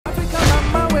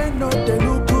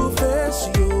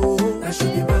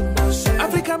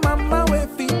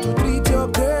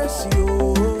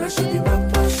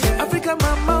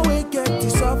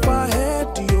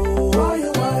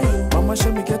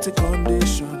a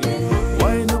condition.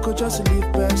 Why you not just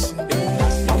leave person?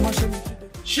 Mama Shem.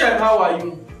 Shem, how are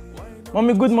you?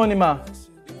 Mommy, good morning, ma.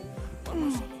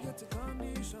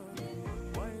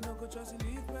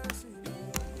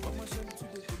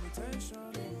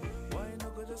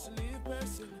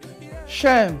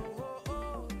 Shem.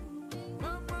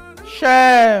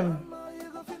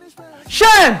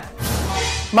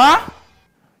 Ma,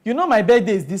 you know my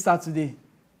birthday is this Saturday.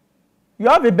 You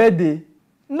have a birthday?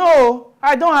 No,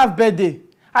 I don't have birthday.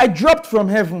 I dropped from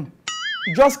heaven.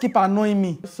 You just keep annoying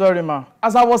me. Sorry, ma.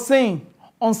 As I was saying,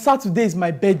 on Saturday is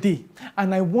my birthday,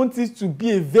 and I want it to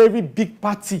be a very big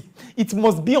party. It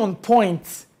must be on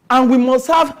point. And we must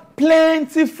have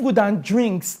plenty food and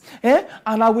drinks. And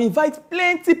I will invite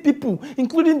plenty people,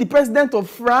 including the president of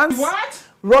France,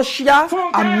 Russia,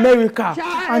 America.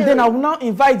 And then I will now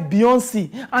invite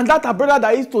Beyonce and that her brother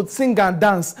that used to sing and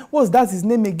dance. What's that his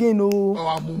name again?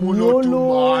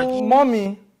 Nolo.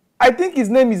 Mommy, I think his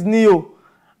name is Neo.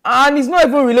 And he's not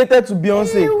even related to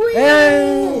Beyonce.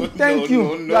 Thank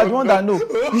you. You are the one that know.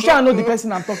 You shall know the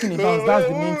person I'm talking about. That's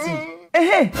the main thing.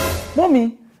 Hey,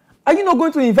 Mommy, are you not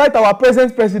going to invite our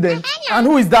present president? And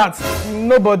who is that?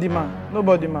 Nobody, man.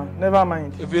 Nobody, man. Never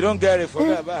mind. If you don't get it,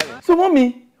 forget about it. So,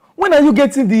 Mommy, when are you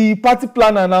getting the party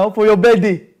planner now for your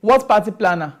birthday? What party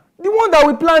planner? The one that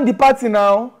will plan the party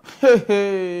now.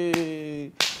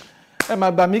 Hey,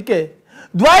 Madamike,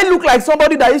 do I look like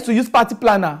somebody that used to use party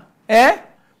planner?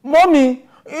 Mommy,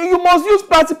 you must use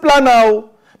party planner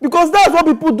because that's what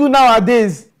people do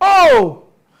nowadays. Oh,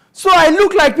 so I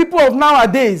look like people of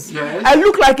nowadays. Yes. I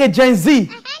look like a Gen Z.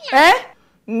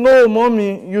 No,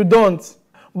 Mommy, you don't.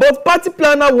 But party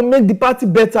planner will make the party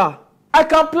better. I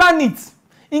can plan it.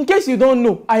 In case you don't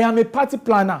know, I am a party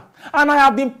planner. And I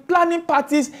have been planning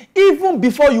parties even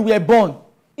before you were born.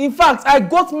 In fact, I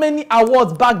got many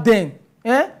awards back then.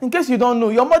 In case you don't know,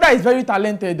 your mother is very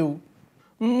talented though.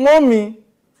 Mommy,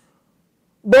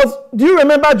 but do you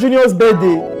remember Junior's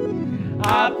birthday?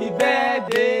 Happy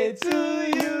birthday to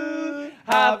you.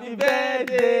 Happy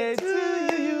birthday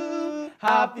to you.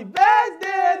 Happy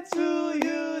birthday to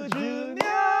you,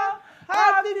 Junior.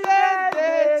 Happy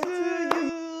birthday to you.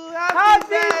 Happy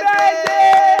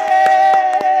birthday.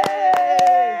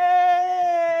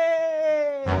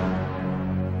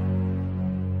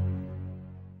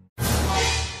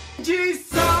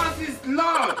 Jesus is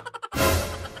Lord.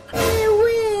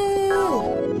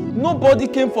 Nobody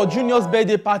came for Junior's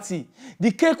birthday party.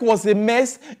 The cake was a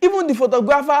mess. Even the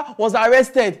photographer was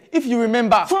arrested, if you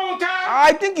remember.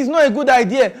 I think it's not a good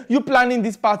idea, you planning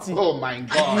this party. Oh my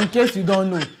God. In case you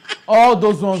don't know, all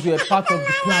those ones were part of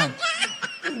the plan.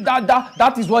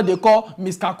 That is what they call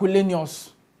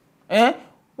miscalculations.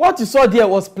 What you saw there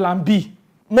was plan B.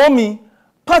 Mommy,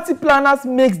 party planners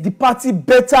makes the party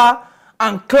better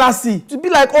and classy. To be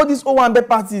like all these Owambe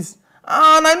parties.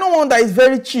 And I know one that is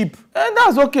very cheap. And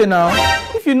that's okay now.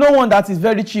 If you know one that is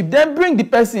very cheap, then bring the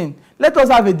person. Let us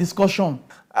have a discussion.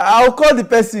 I'll call the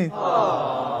person.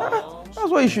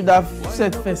 That's what you should have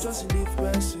said first.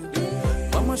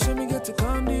 Mama Shem get a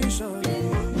condition.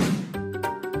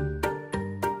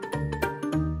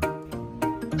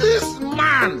 This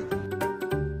man.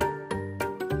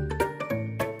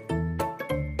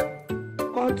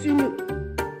 Continue.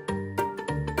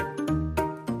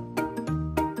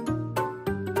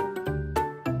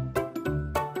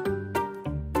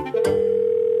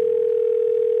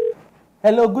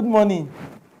 Hello, good morning.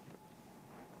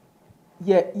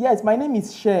 Yes, my name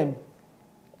is Shem.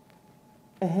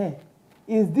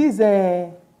 Is this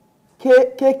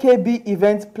KKB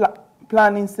event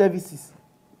planning services?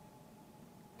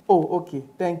 Oh, okay,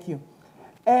 thank you.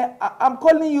 I'm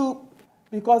calling you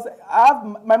because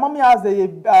my mommy has a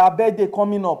birthday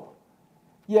coming up.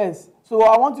 Yes, so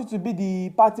I want you to be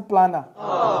the party planner.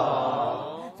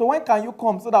 Aww. So when can you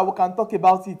come so that we can talk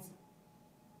about it?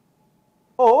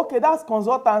 Oh, okay, that's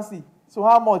consultancy. So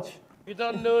how much? You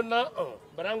don't know now,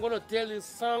 but I'm going to tell you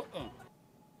something.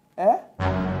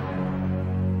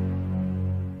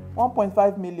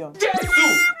 1.5 million.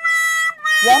 Jesus!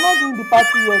 We are not doing the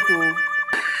party yet, oh.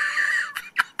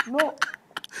 No.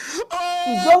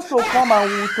 It's just to come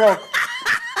and we'll talk.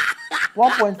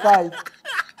 1.5.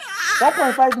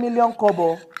 1.5 million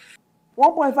kobo.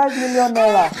 1.5 million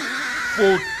naira.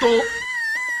 Photo.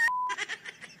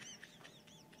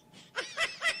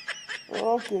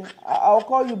 Okay, I'll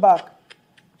call you back.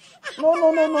 No,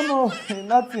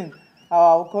 nothing.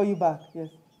 I'll call you back, yes.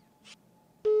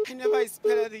 I never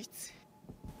expected it.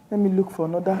 Let me look for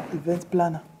another event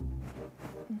planner.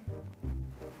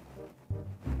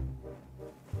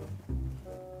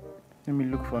 Let me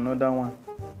look for another one.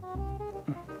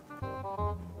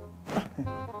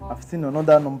 I've seen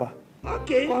another number.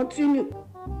 Okay, continue.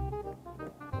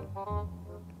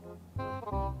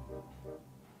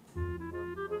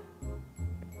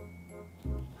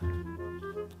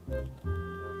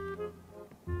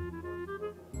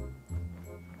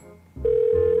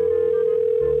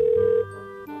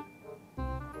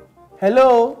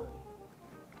 Hello.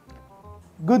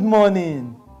 Good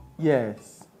morning.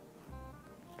 Yes.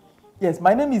 Yes,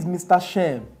 my name is Mr.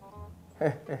 Shem.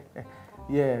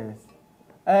 Yes.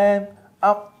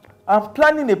 I'm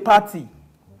planning a party.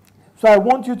 So I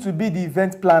want you to be the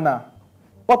event planner.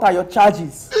 What are your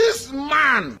charges? This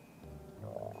man!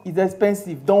 It's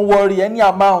expensive. Don't worry, any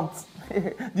amount.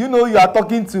 Do you know who you are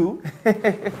talking to?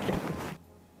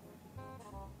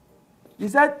 You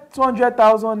said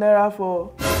 200,000 naira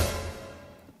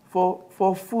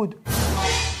for food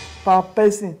per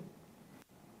person.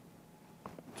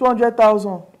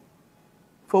 200,000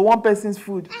 for one person's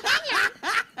food.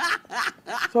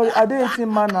 Sorry, are they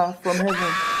eating manna from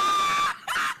heaven?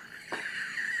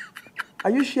 Are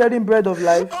you sharing bread of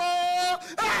life?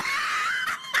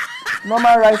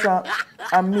 Normal rice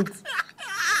and meat.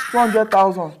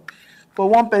 200,000 for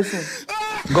one person.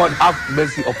 God have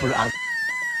mercy upon us.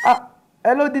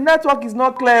 Hello, the network is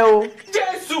not clear. Oh.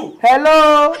 Jesus!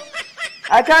 Hello,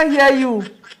 I can't hear you.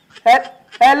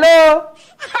 Hello.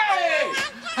 Hey!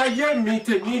 I hear me,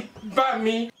 take me, back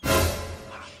me.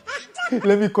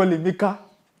 Let me call Emeka.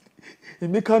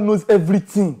 Emeka knows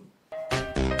everything.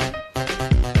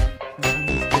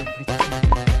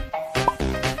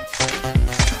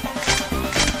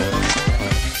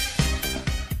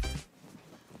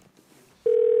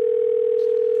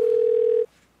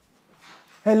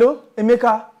 Hello,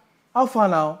 Emeka. How far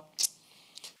now?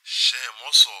 Shem,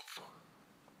 what's up?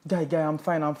 Guy, I'm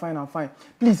fine.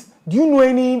 Please, do you know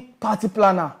any party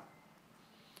planner?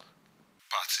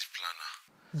 Party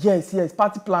planner? Yes,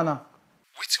 party planner.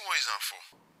 Which one is that for?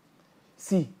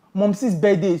 See, Mom's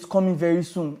birthday is coming very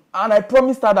soon, and I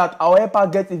promised her that I'll help her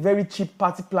get a very cheap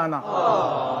party planner.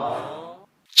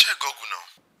 Check Google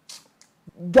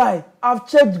now. Guy, I've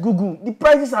checked Google. The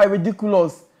prices are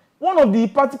ridiculous. One of the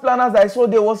party planners I saw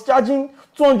there was charging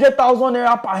 200,000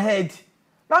 naira per head.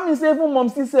 That means even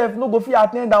Mom's self no go fit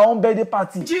attend her own birthday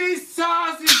party. Jesus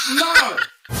is Lord!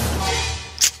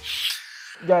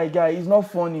 Guy, it's not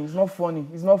funny.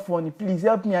 Please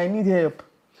help me, I need help.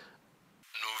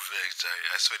 No vex,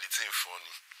 I swear the thing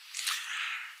funny.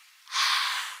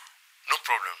 No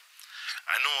problem.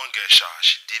 I know one girl,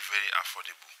 she did very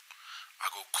affordable. I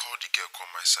go call the girl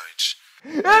come my side.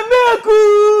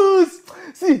 Emekus!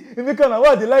 See, Emeka, now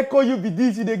why they like call you be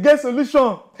this, you dey get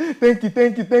solution. Thank you.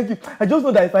 I just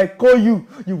know that if I call you,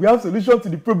 you will have solution to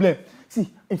the problem.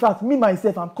 See, in fact, me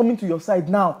myself, I'm coming to your side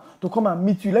now to come and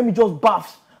meet you. Let me just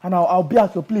bath and I'll be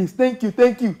at your place. Thank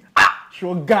you.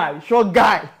 Sure guy.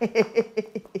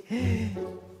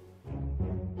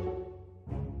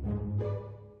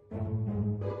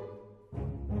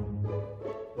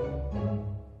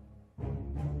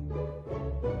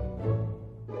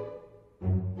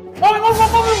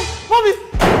 Mommy!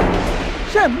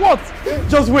 Shem, what?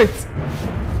 Just wait.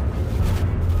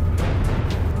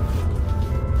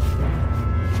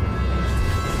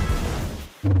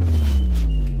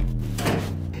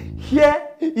 Here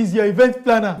is your event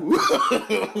planner.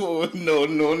 Oh, no.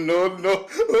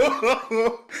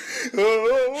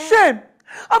 Shem,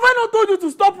 have I not told you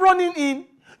to stop running in?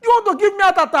 You want to give me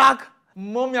an attack?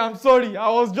 Mommy, I'm sorry. I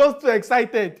was just too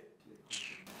excited.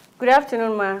 Good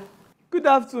afternoon, ma. Good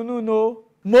afternoon, no.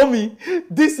 Mommy,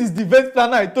 this is the event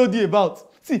planner I told you about.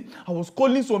 See, I was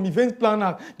calling some event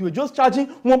planners. They were just charging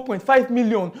 1.5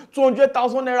 million,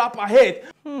 200,000 naira per head.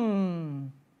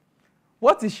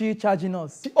 What is she charging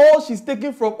us? All she's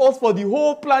taking from us for the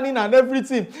whole planning and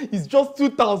everything is just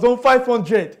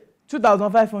 2,500.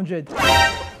 2,500?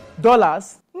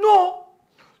 Dollars? No,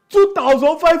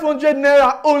 2,500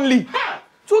 naira only.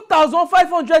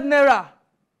 2,500 naira,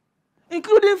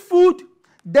 including food,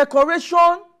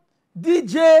 decoration,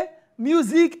 DJ,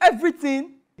 music,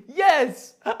 everything.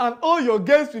 Yes, and all your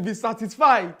guests will be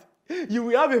satisfied. You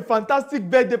will have a fantastic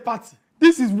birthday party.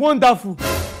 This is wonderful.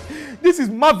 This is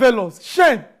marvelous.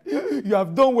 Shem, you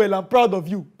have done well. I'm proud of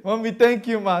you. Mommy, thank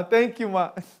you, ma.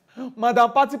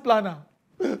 Madam Party Planner,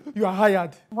 you are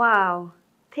hired. Wow.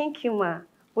 Thank you, ma.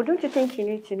 Well, don't you think you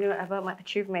need to know about my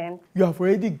achievement? You have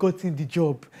already gotten the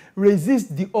job.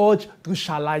 Resist the urge to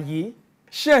shalaye.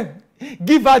 Shem,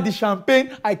 give her the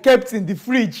champagne I kept in the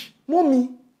fridge. Mommy,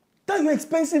 that's your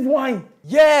expensive wine.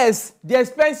 Yes, the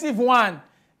expensive one.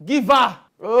 Give her.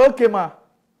 Okay, ma.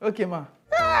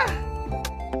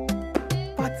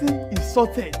 Party is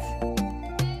sorted.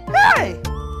 Hey!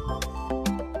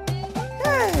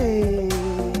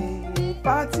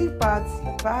 Party,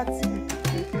 party, party.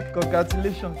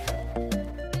 Congratulations.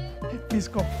 Please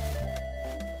come.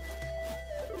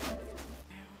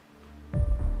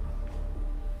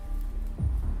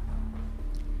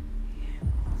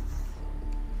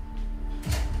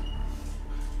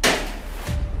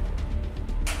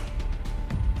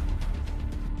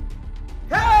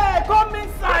 Hey, come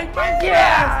inside, my dear.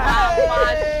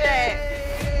 Mama Shem.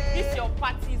 This your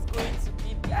party is going to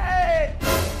be big. Hey.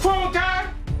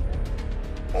 Funka!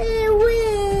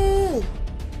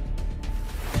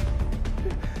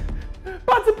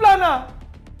 Party planner!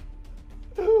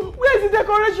 Where's the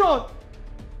decoration?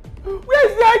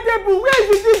 Where's the high table? Where's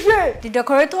the DJ? The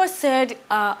decorator said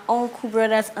our uncle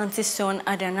brother's auntie son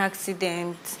had an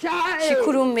accident. She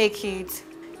couldn't make it.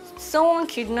 Someone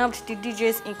kidnapped the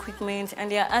DJ's equipment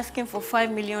and they are asking for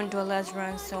 $5 million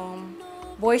ransom.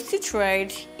 But he still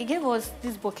tried. He gave us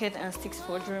this bucket and sticks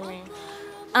for drumming.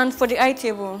 And for the high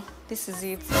table, this is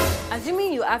it.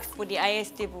 Assuming you asked for the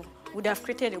highest table, would have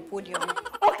created a podium.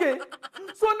 Okay,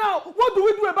 so now what do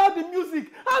we do about the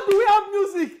music? How do we have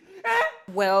music? Eh?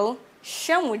 Well,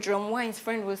 Shem will drum while his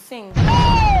friend will sing.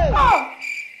 Ah!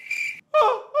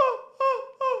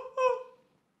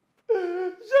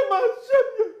 Shem,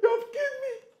 you have killed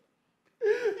me.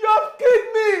 You have killed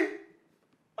me.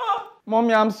 Ah.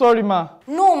 Mommy, I'm sorry, ma.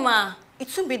 No, ma.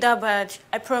 It won't be that bad.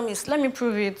 I promise. Let me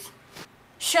prove it.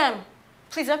 Shem,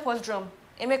 please help us drum.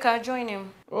 Emeka, join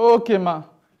him. Okay, ma.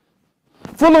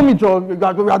 Follow me, Joe. We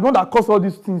are the one that caused all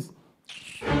these things.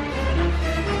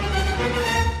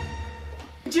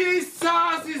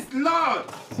 Jesus is Lord!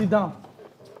 Sit down.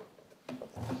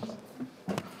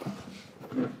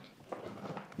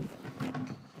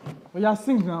 We are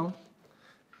sing now.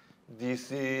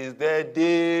 This is the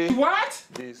day. What?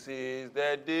 This is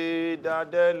the day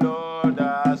that the Lord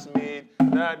has made.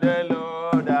 That the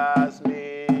Lord has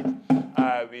made.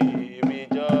 I will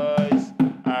rejoice.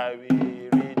 I will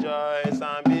rejoice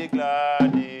and be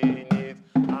glad in it.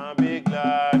 And be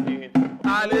glad in it.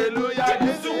 Hallelujah.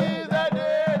 This is the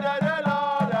day that the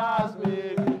Lord has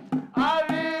made. I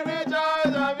will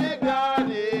rejoice and be glad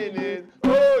in it.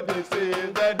 Oh, this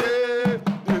is the day.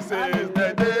 This is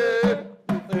the day.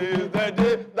 This is the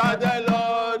day that the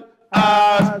Lord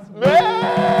has made.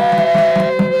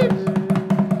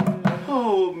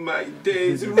 Oh my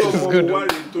days. This is good.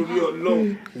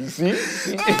 You see?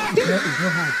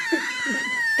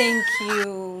 Thank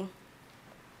you.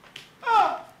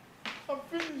 Ah, I'm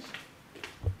finished.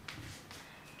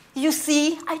 You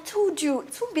see, I told you,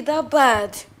 it won't be that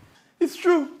bad. It's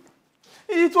true.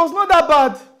 It was not that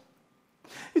bad.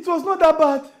 It was not that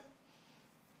bad.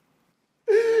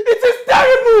 It is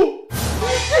terrible.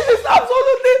 It is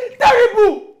absolutely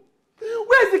terrible.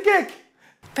 Where's the cake?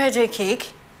 Birthday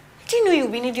cake? I didn't know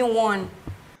you'd be needing one.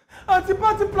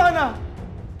 Anti-party planner.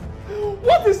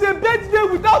 What is a birthday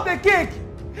without a cake?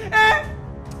 Eh?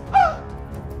 Ah.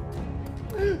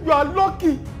 You are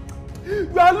lucky.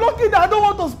 You are lucky that I don't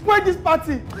want to spoil this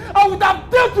party. I would have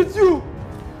dealt with you.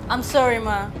 I'm sorry,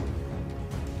 ma.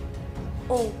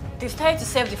 Oh, they've started to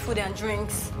serve the food and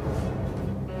drinks.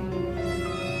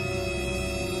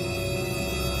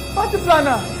 Party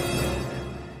planner.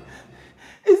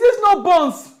 Is this not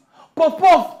buns, puff,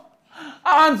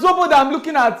 and zobo that I'm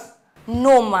looking at?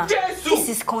 No, ma. Jesus. This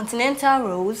is continental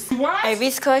rose, What?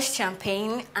 hibiscus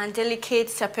champagne, and delicate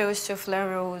sapero souffle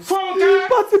rose. Funka!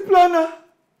 Party planner.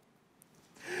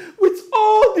 With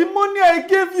all the money I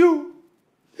gave you,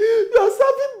 you are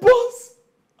serving buns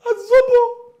and zobo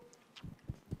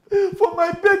for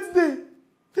my birthday.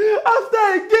 After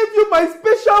I gave you my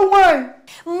special wine.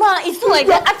 Ma, it's not like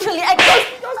that. Actually, I can't.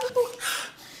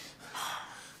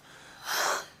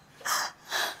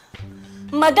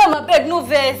 Madam, I beg no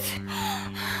vex.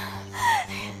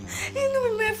 It's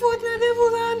not my fault, na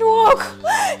devil hand work.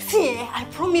 See, I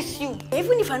promise you,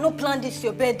 even if I not plan this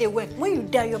your birthday well, when you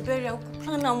die your burial, I will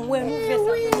plan am well. No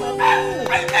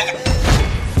vex.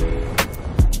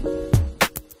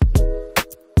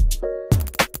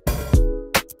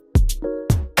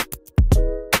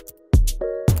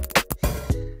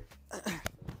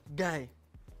 Guy,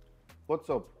 What's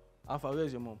up? Alpha,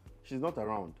 where's your mom? She's not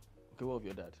around. Okay, what of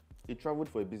your dad? He traveled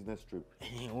for a business trip.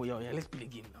 Oh yeah, let's play a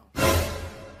game now.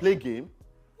 Play game?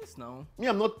 Yes, now. Me,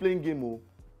 I'm not playing game, oh.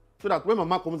 So that when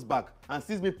Mama comes back and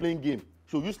sees me playing game,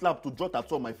 she'll use slap to draw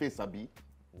tattoo on my face, Abi.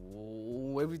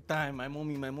 Oh, every time, my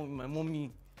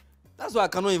mommy. That's why I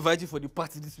cannot invite you for the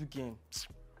party this weekend.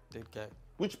 Dead guy.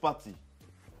 Which party?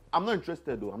 I'm not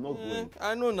interested, though. I'm not going.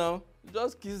 I know now.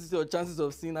 Just kiss your chances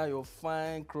of seeing how your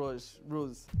fine crush,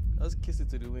 Rose. Just kiss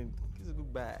it to the wind. Kiss it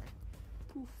goodbye.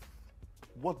 Poof.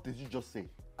 What did you just say?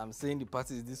 I'm saying the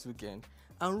party is this weekend,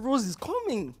 And Rose is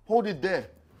coming. Hold it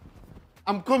there.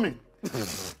 I'm coming.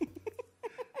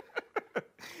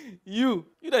 You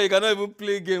that you cannot even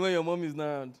play a game when your mom is not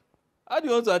around. How do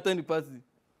you want to attend the party?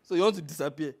 So you want to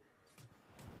disappear?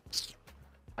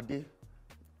 Ade,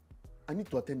 I need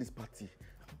to attend this party.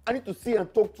 I need to see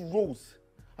and talk to Rose.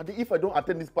 Ade, if I don't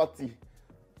attend this party,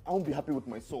 I won't be happy with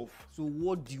myself. So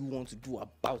what do you want to do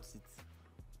about it?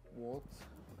 What?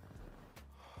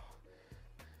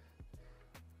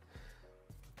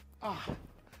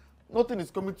 Nothing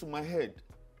is coming to my head.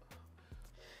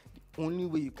 The only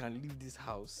way you can leave this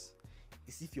house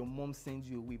is if your mom sends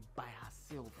you away by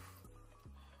herself.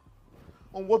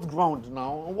 On what ground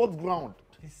now? On what ground?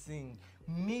 Listen,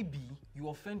 maybe you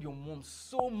offend your mom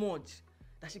so much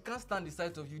that she can't stand the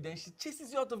sight of you, then she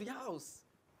chases you out of the house.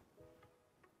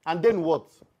 And then what?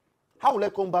 How will I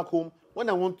come back home when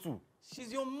I want to?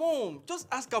 She's your mom. Just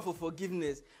ask her for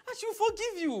forgiveness and she'll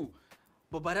forgive you.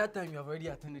 But by that time, you have already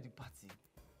attended the party.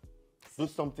 Do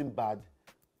something bad,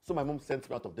 so my mom sends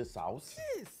me out of this house?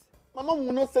 Yes. My mom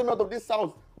will not send me out of this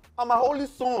house. I'm her only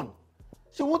son.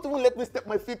 She won't even let me step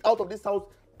my feet out of this house,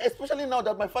 especially now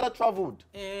that my father traveled.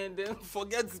 And then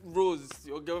forget Rose,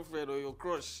 your girlfriend or your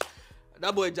crush.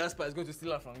 That boy Jasper is going to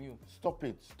steal her from you. Stop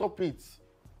it. Stop it.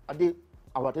 Ade,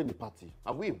 I will attend the party.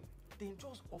 I will. Then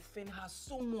just offend her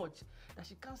so much that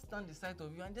she can't stand the sight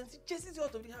of you and then she chases you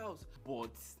out of the house. But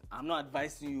I'm not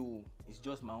advising you. It's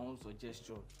just my own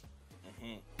suggestion.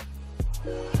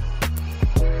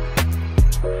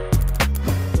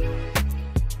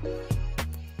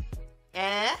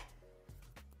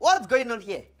 What's going on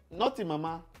here? Nothing,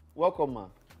 Mama. Welcome, ma.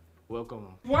 Welcome, ma.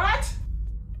 What?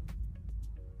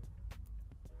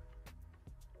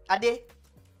 Ade,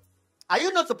 are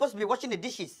you not supposed to be washing the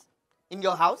dishes in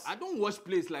your house? I don't wash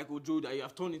plates like Ojo that you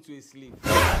have turned into a slave.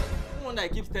 No one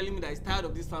that keeps telling me that he's tired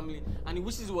of this family and he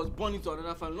wishes he was born into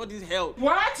another family, not this hell.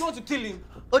 What? You want to kill him?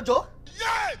 Ojo?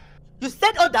 Yes! You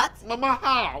said all that? Mama,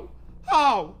 how?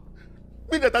 How?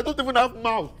 Me that I don't even have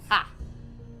mouth.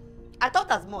 I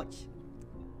thought as much.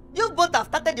 You both have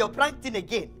started your prank thing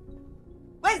again.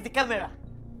 Where is the camera?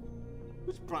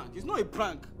 Which prank? It's not a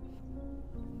prank.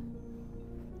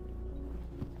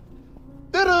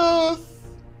 Terus!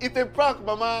 It's a prank,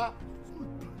 Mama. It's not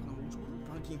a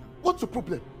prank now. What's your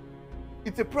problem?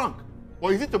 It's a prank.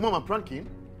 Or is it your mom I'm pranking?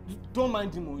 Don't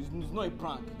mind him, it's not a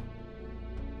prank.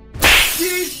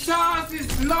 Jesus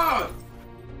is Lord!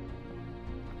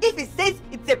 If he says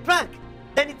it's a prank,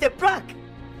 then it's a prank.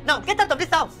 Now get out of this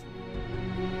house.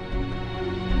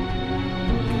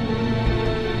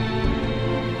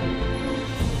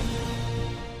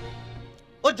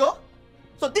 Ojo,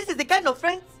 so this is the kind of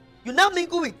friends you now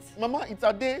mingle with? Mama, it's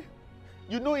Ade.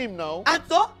 You know him now. And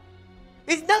so?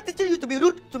 He's now teaching you to be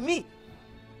rude to me.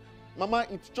 Mama,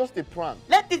 it's just a prank.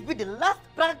 Let this be the last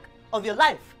prank of your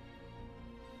life.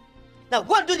 Now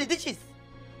go and do the dishes.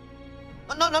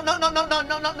 No,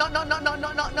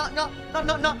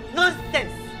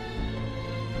 nonsense.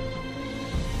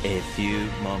 A few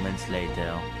moments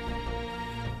later.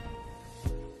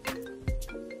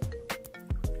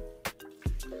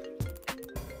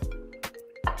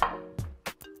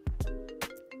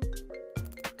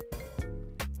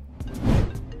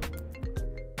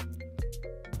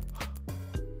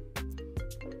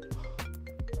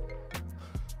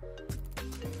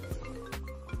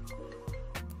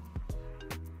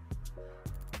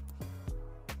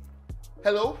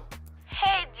 Hello?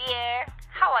 Hey dear,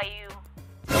 how are you?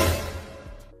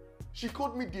 She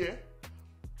called me dear.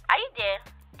 Are you there?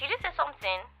 Did you say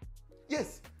something?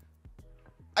 Yes.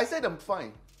 I said I'm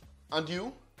fine. And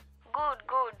you?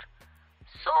 Good.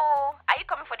 So, are you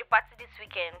coming for the party this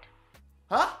weekend?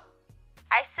 Huh?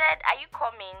 I said, are you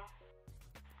coming?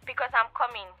 Because I'm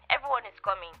coming. Everyone is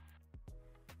coming.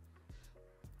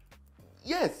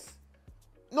 Yes.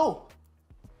 No.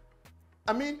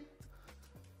 I mean...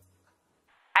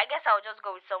 I guess I'll just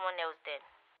go with someone else then.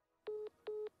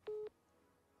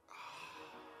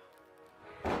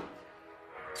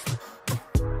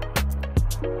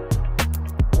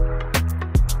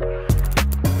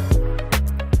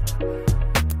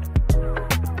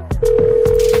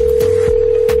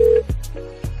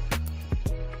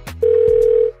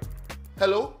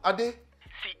 Hello, Ade?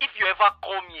 See, if you ever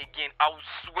call me again, I will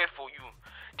swear for you.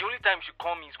 The only time you should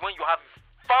call me is when you have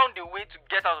found a way to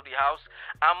get out of the house.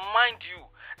 And mind you,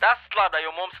 that slap that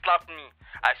your mom slapped me,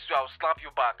 I swear I'll slap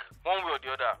you back, one way or the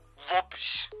other.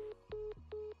 Rubbish.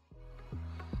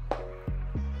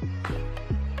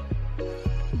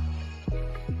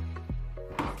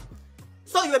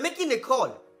 So you were making a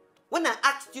call when I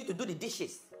asked you to do the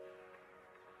dishes.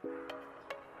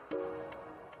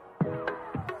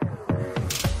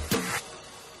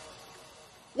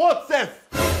 What, Seth?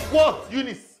 What,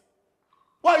 Eunice?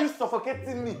 Why are you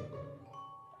suffocating me?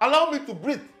 Allow me to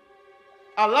breathe.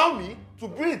 Allow me to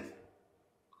breathe.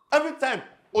 Every time,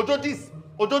 Ojo this,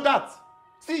 Ojo that.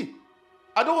 See,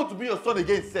 I don't want to be your son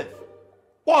again, Seth.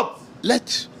 What?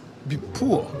 Let be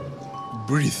poor.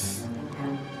 Breathe.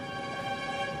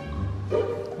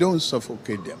 Don't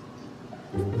suffocate them.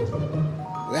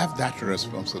 We have that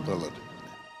responsibility.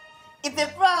 It's a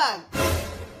prank!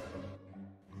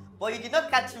 But you did not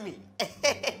catch me.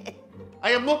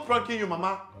 I am not pranking you,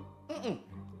 Mama.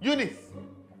 Eunice,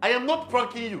 I am not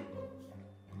pranking you.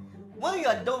 When you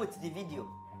are done with the video,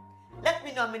 let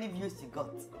me know how many views you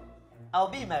got. I'll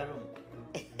be in my room.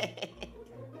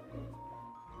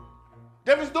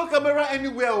 There is no camera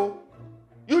anywhere, oh.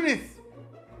 Eunice,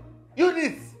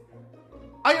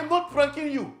 I am not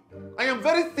pranking you. I am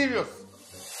very serious.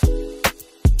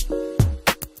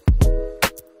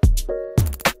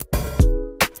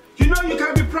 You know you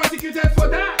can be prosecuted for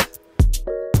that.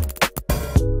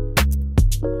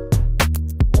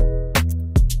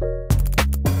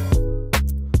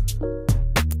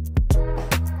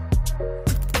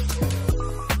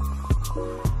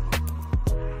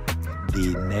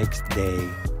 The next day.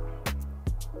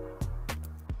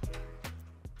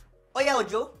 Oh yeah,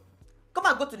 Ojo, come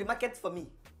and go to the market for me.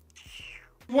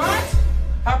 What?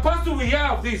 How do we hear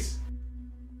of this?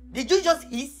 Did you just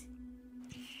hiss?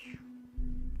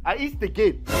 I hissed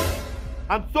again.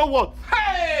 And so what?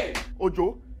 Hey!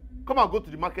 Ojo, come and go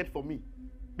to the market for me.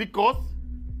 Because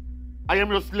I am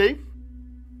your slave?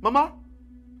 Mama,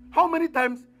 how many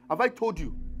times have I told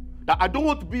you that I don't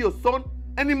want to be your son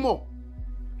anymore?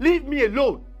 Leave me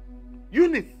alone.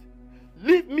 Eunice,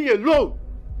 leave me alone.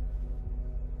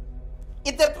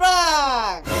 It's a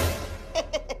prank!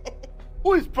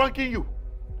 Who is pranking you?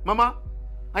 Mama,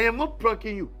 I am not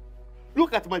pranking you.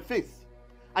 Look at my face.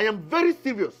 I am very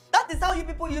serious. That is how you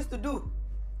people used to do.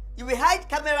 You will hide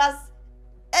cameras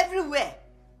everywhere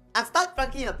and start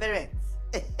pranking your parents.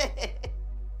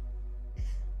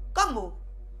 Come on.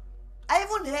 I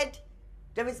even heard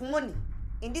there is money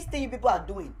in this thing you people are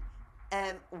doing.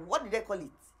 What do they call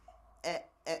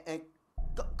it?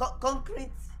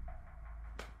 Concrete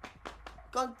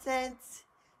content.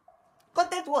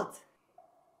 Content what?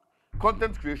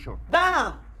 Content creation.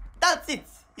 Bam! That's it.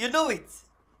 You know it.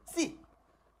 See,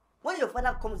 when your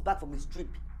father comes back from his trip,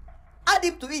 add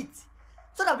him to it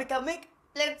so that we can make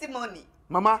plenty money.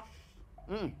 Mama,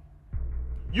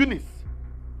 Eunice,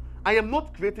 I am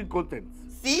not creating content.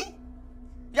 See?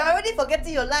 You're already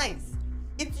forgetting your lines.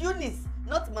 It's Eunice,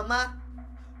 not Mama.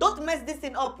 Don't mess this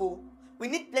thing up, oh. We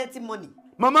need plenty money.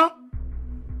 Mama,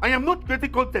 I am not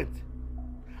creating content.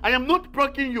 I am not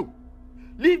pranking you.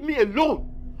 Leave me alone.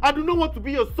 I do not want to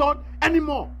be your son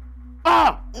anymore.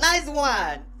 Ah! Nice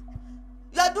one.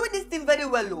 You are doing this thing very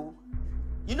well, oh.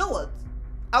 You know what?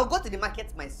 I'll go to the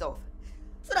market myself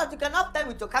so that you can have time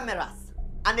with your cameras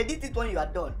and edit it when you are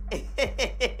done.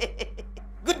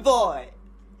 Good boy.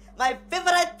 My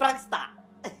favorite prankster.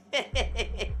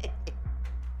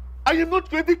 I am not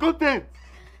creating content.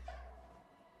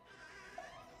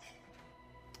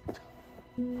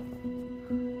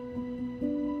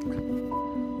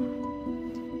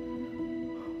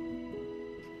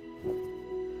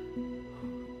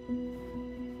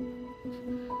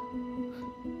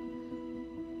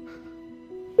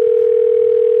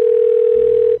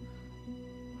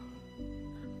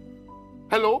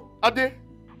 Hello, Ade?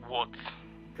 What?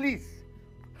 Please,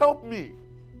 help me.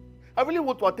 I really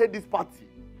want to attend this party.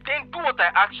 Then do what I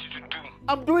asked you to do.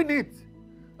 I'm doing it.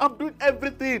 I'm doing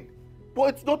everything.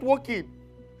 But it's not working.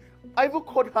 I even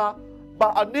called her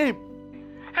by her name.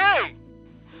 Hey!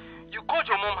 You called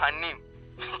your mom her name.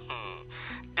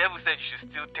 Devil said you should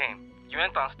steal 10. You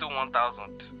went and stole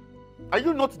 1,000. Are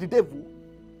you not the devil?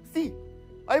 See,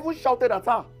 I even shouted at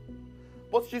her.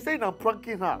 But she's saying I'm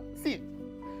pranking her. See,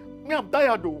 me, I'm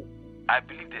tired though. I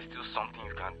believe there's still something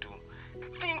you can do.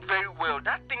 Think very well.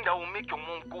 That thing that will make your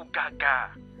mom go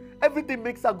gaga. Everything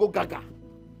makes her go gaga.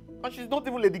 And she's not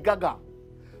even Lady Gaga.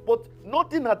 But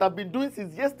nothing that I've been doing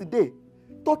since yesterday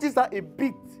touches her a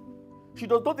bit. She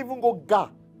does not even go ga.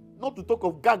 Not to talk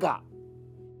of gaga.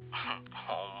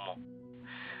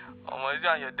 Is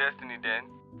that your destiny then?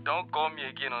 Don't call me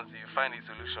again until you find a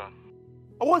solution.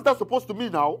 And what's that supposed to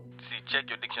mean now? See, check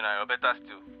your dictionary, or better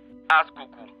still, ask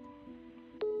Google.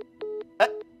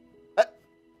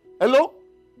 Hello?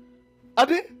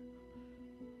 Ade?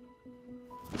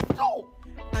 No!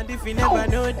 And if you never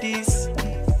know this,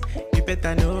 you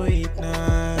better know it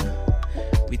now.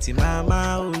 With your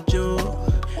Mama Ojo,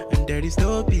 and there is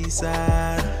no peace.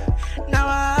 Now,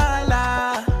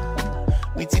 Wahala.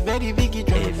 with a very big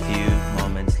drama. A few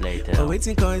moments later. But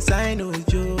waiting consign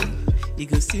Ojo, you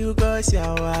go still cause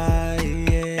your wife.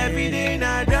 Yeah. Every day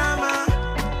na drama,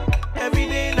 every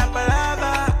day na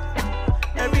palava,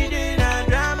 every day na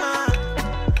drama,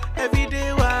 every day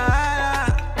wahala,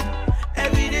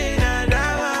 every day na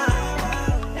drama,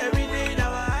 every day na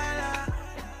wahala.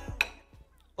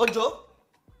 Ojo,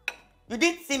 you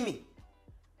didn't see me.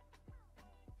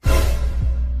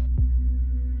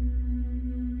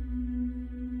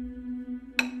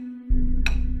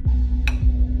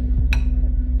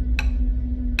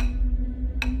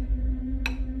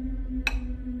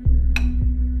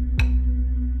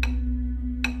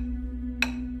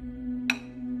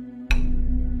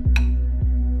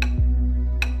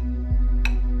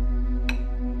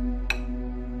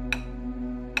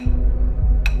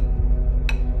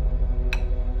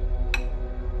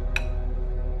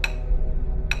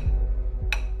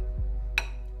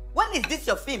 When is this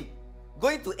your film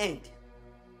going to end?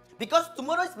 Because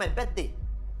tomorrow is my birthday,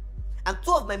 and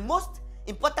two of my most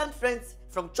important friends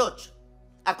from church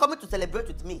are coming to celebrate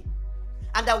with me,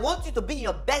 and I want you to be in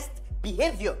your best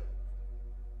behavior.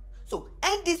 So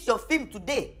end this your film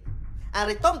today and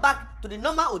return back to the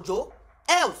normal Ojo.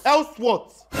 Else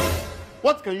what?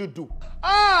 What can you do?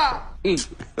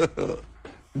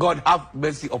 God have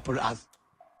mercy upon us.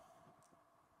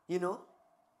 You know,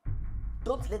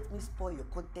 don't let me spoil your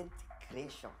content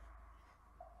creation.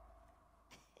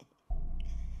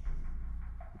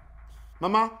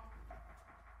 Mama?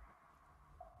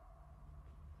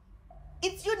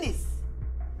 It's Eunice.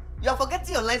 You're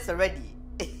forgetting your lines already.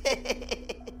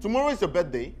 Tomorrow is your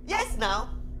birthday? Yes, now.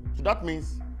 So that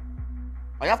means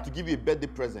I have to give you a birthday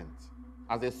present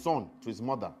as a son to his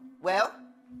mother. Well,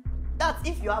 that's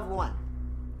if you have one.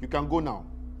 You can go now.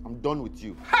 I'm done with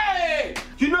you. Hey!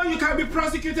 You know you can be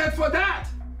prosecuted for that!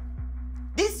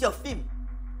 This your film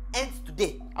ends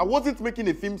today. I wasn't making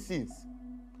a film since.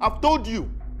 I've told you,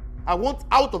 I want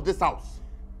out of this house.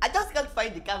 I just can't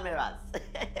find the cameras.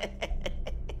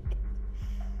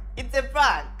 It's a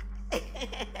prank.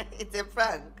 It's a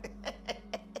prank.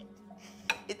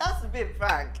 It has to be a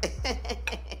prank.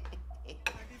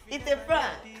 It's a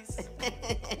prank.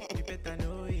 You better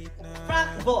know it now.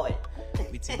 Prank boy.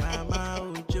 With Mama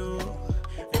Ojo,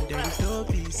 and there is no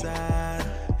peace.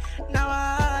 Now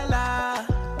Wahala,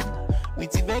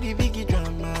 with a very big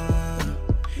drama.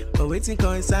 But waiting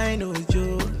consign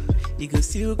Ojo, you go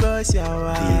still cause your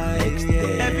wife.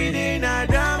 Yeah. Every day na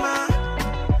drama,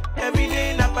 every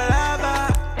day na palava,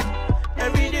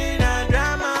 every day na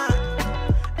drama,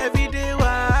 every day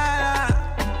wahala,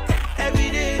 every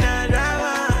day na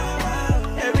drama,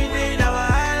 every day na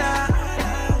wahala,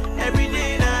 every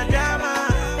day na drama.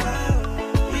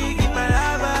 Biggie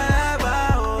palava,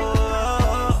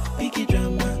 oh, biggie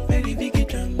drama, very biggie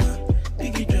drama,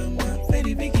 biggie drama,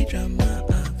 very biggie drama,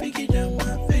 biggie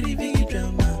drama, very biggie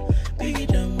drama, biggie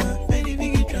drama, very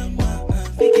biggie drama,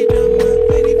 biggie drama,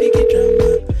 very biggie drama,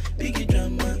 biggie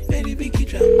drama, very biggie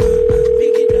drama,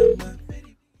 biggie drama.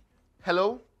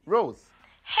 Hello, Rose.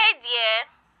 Hey, dear.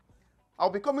 I'll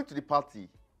be coming to the party,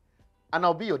 and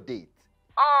I'll be your date.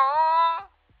 Oh,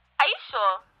 are you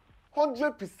sure?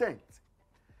 100%.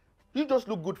 You just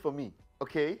look good for me,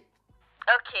 okay?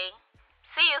 Okay.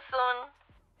 See you soon.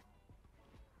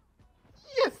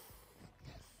 Yes.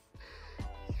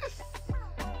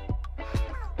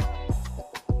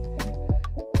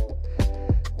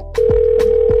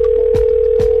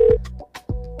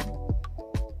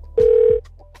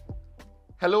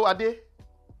 Hello, Ade.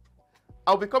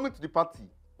 I'll be coming to the party,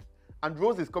 and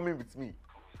Rose is coming with me.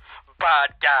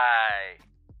 Bad guy.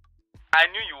 I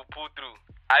knew you would pull through.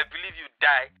 I believe you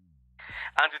die.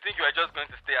 And to think you are just going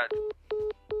to stay at...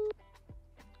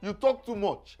 You talk too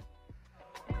much.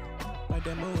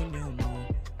 Pandemonium.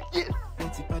 Yes.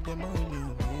 It's a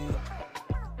pandemonium.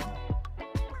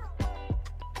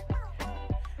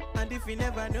 And if you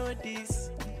never know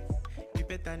this, you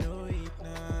better know it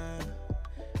now.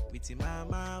 With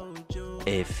Mama Ojo.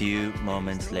 A few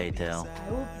moments later. I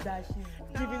hope that she's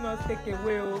giving us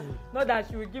takeaway. Oh. Not that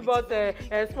she will give us a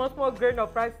small grain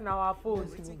of rice in our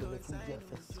food.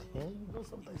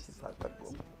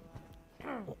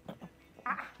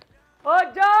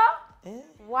 Ojo!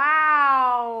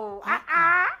 Wow!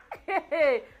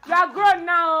 You are grown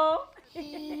now.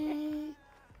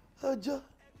 Ojo.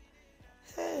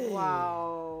 Hey.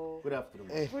 Wow. Good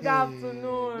afternoon. Good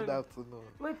afternoon. Good afternoon.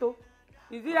 Wait, oh.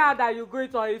 Is it her that you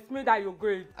greet or it's me that you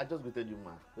greet? I just greeted you,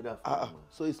 ma. Good afternoon, ma.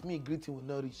 So it's me greeting with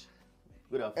nourish.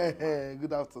 Good afternoon.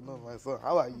 Good afternoon, my son.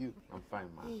 How are you? I'm fine,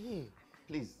 ma.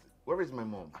 Please, where is my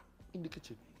mom? In the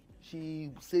kitchen.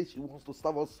 She says she wants to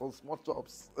serve us some small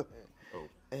chops.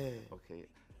 Okay.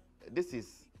 This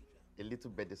is a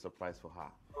little birthday surprise for her.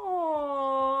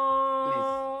 Oh.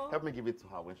 Please, help me give it to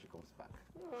her when she comes back.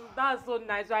 That's so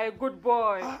nice. You're a good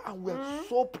boy. And we're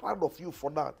so proud of you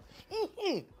for that.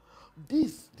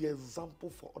 This the example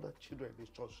for other children in the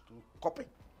church to copy.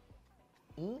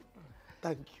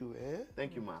 Thank you, eh?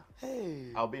 Thank you, ma.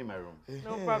 Hey. I'll be in my room.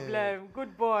 No problem.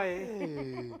 Good boy.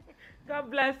 Hey. God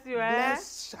bless you, eh?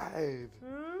 Bless child.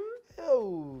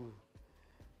 Oh.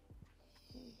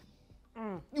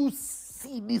 You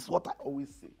see, this is what I always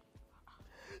say.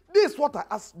 This is what I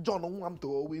ask John Onwam to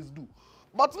always do.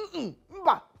 But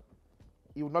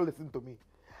he will not listen to me.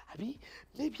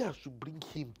 Maybe I should bring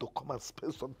him to come and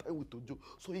spend some time with Ojo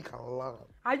so he can learn.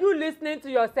 Are you listening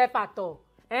to yourself at all?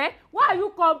 Eh? Why are you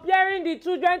comparing the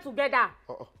children together?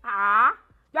 You are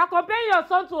comparing your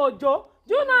son to Ojo.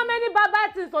 Do you know how many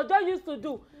bad things Ojo used to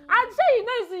do? I'm sure you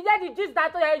know you hear the gist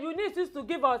that Eunice used to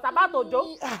give us about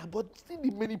Ojo. But see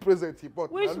the many presents he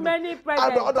bought. Which many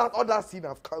presents? And the other sin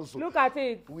have cancelled. Look at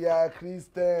it. We are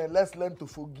Christian. Let's learn to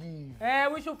forgive.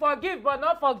 We should forgive but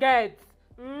not forget.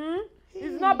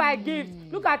 It's not by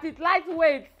gift. Look at it,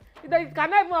 lightweight. It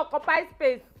cannot even occupy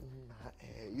space.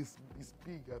 It's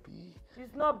big, Abi.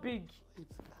 It's not big. It's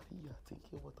you are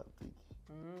thinking what I'm thinking.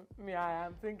 Me, I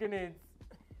am thinking it.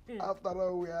 After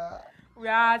all, we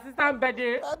are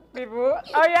Samspedy people.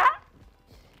 Oh yeah.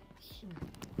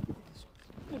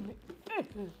 I'm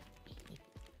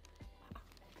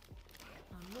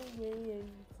not wearing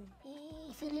anything.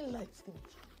 Feeling like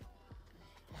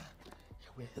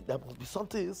there must be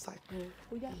something inside.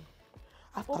 Oh yeah.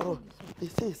 After all, they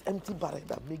say it's empty barrel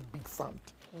that make big sound.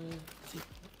 See.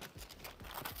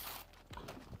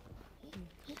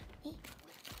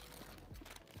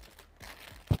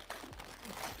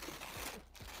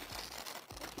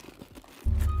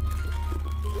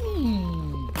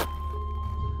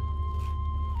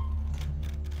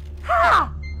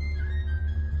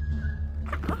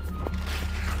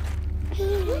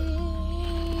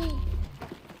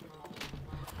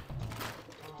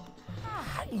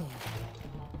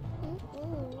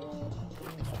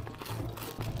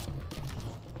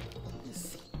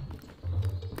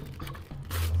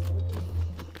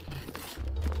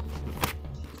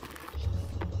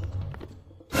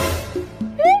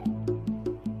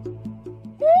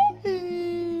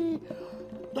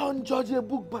 Don't judge a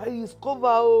book by its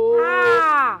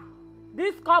cover.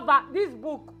 This cover, this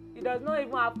book, it does not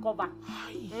even have cover.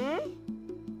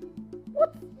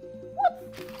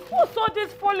 Who saw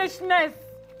this foolishness?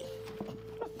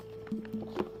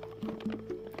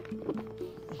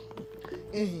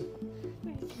 It's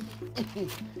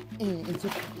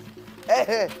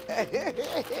okay.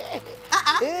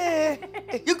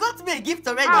 You got me a gift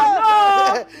already.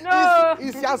 No.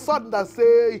 It's your son that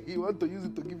say he want to use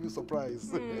it to give you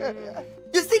surprise.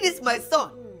 You see this, my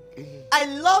son? I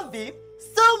love him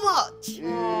so much.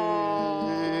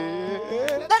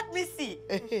 Let me see.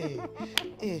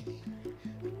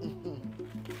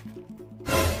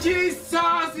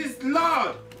 Jesus is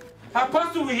Lord.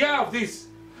 Apostle will hear of this.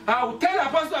 I will tell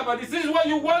Apostle about this. This is what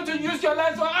you want to use your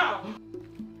life for.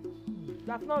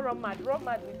 That's not run mad. Run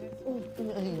mad with this.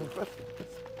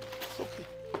 It's okay.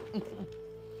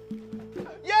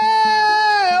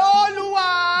 Yeah,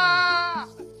 Oluwa!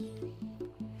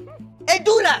 A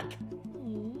durag.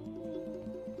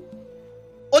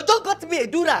 Ojo got me a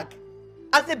durag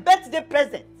as a birthday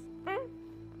present.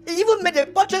 He even made a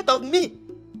portrait of me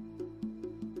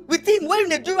with him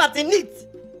wearing a durag in it.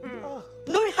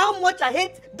 Knowing how much I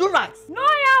hate durags.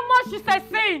 Knowing how much she's a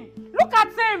sin. Look at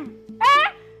him.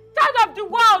 Child of the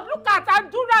world. Look at him,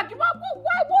 durag.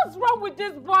 What's wrong with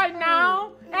this boy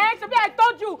now? Maybe I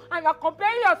told you, and you're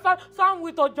comparing your son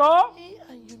with Ojo.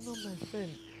 And you know my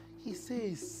friend, he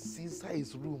says inside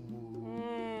his room.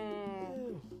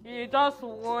 He just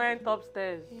went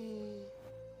upstairs.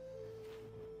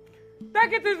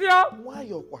 Take it easy, yo. Why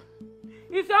your kwa?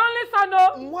 It's your only son,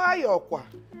 no? Why your kwa?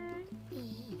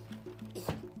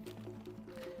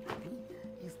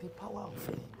 It's the power of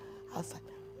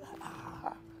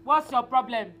What's your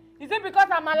problem? Is it because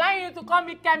I'm allowing you to call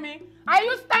me Kemi? Are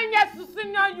you staying here to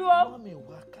senior you? Mommy,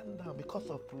 calm down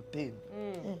because of protein.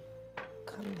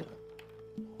 Calm down.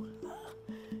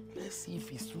 Let's see if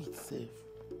he's sweet, safe.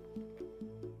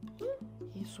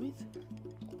 He's sweet?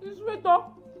 He's sweet,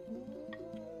 though.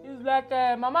 It's like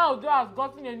Mama Ojo has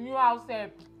gotten a new house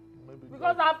help.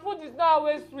 Because her food is not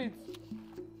always sweet.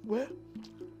 Well,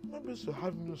 maybe she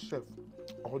have new chef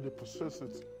or they possess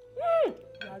it.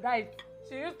 You're right.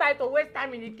 She used to waste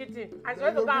time in the kitchen. I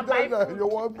swear to go and buy food. You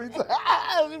want me to?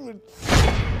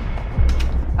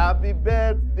 Happy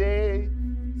birthday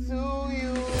to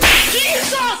you.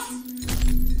 Jesus!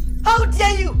 How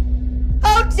dare you?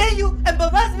 How dare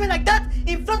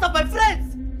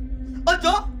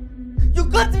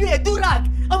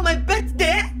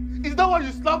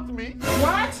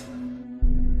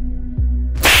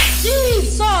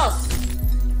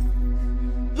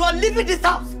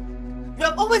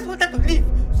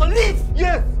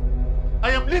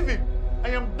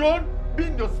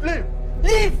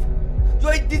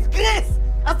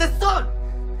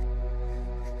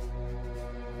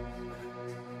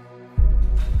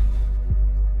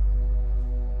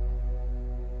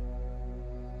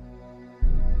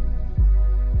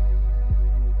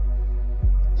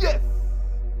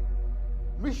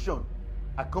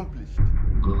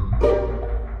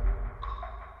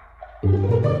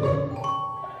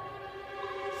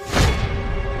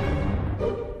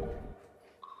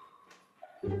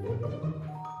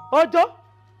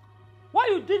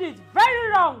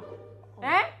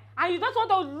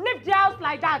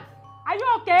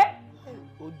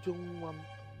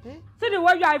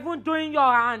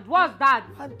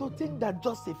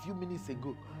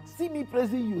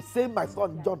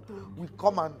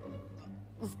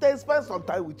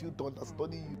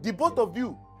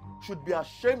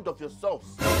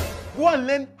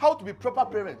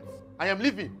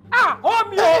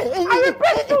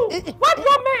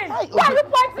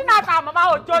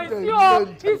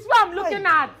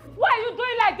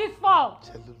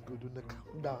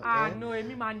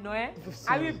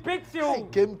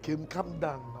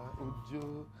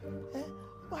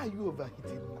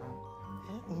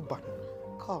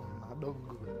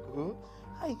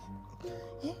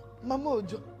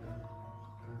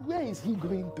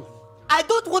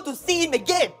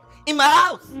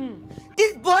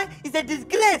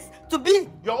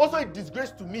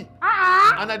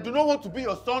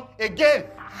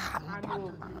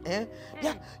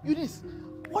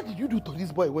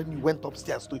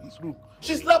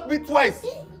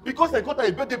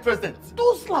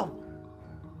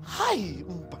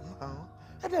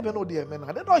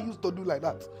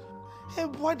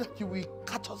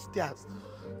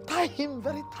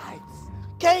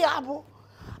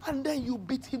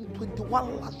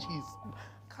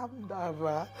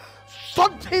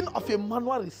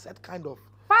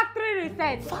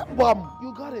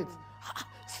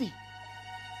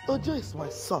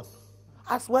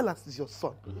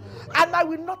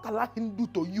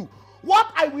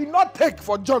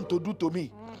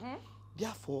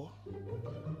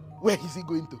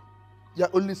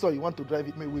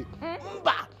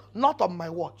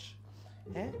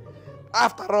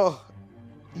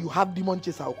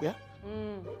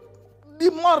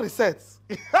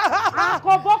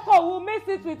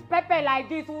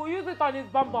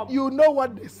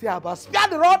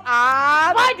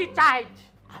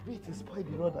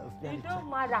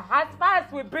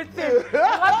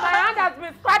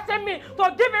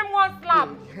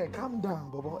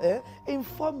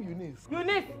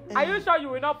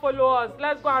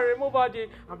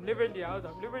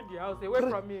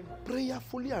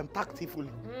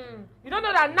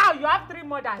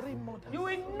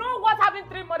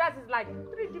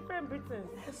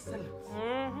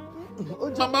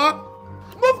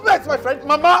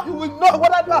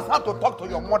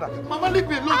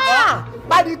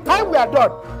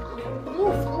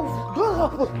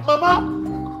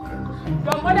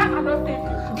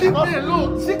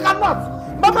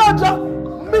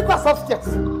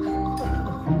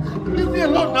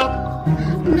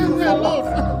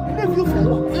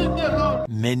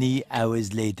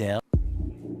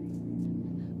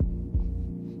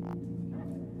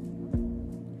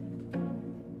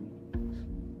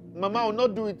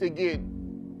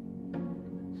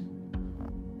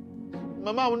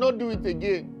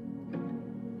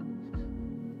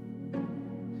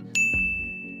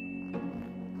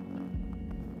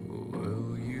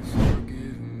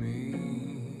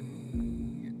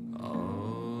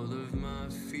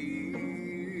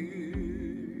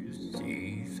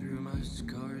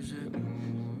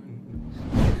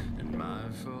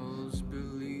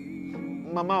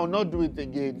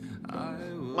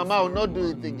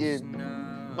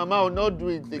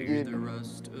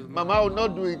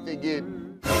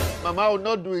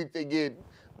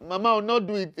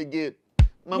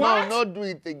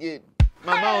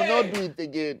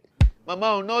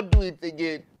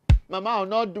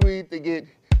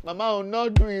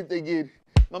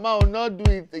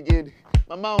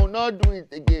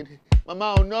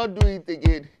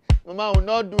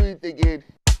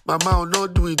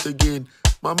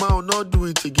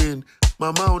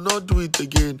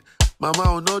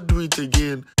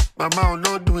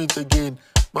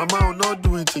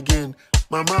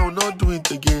Mama will not do it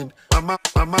again. Mama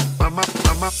will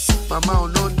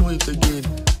not do it again.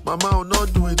 Mama will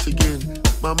not do it again.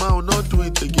 Mama will not do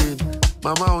it again.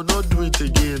 Mama will not do it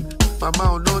again. Mama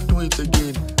will not do it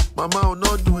again. Mama will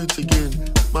not do it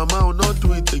again. Mama will not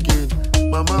do it again.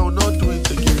 Mama will not do it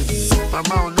again.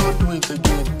 Mama will not do it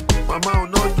again. Mama will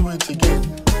not do it again.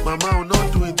 Mama will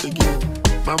not do it again.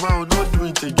 Mama will not do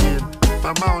it again.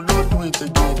 Mama will not do it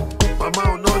again. Mama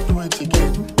will not do it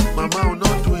again. Mama will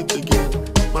not do it again.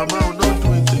 Mama will not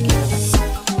do it again.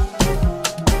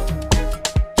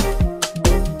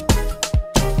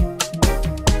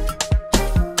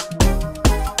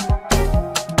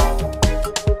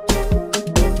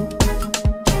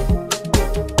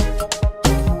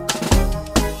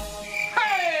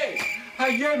 Hey! I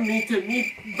hear me,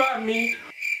 me, by me.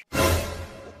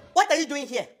 What are you doing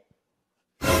here?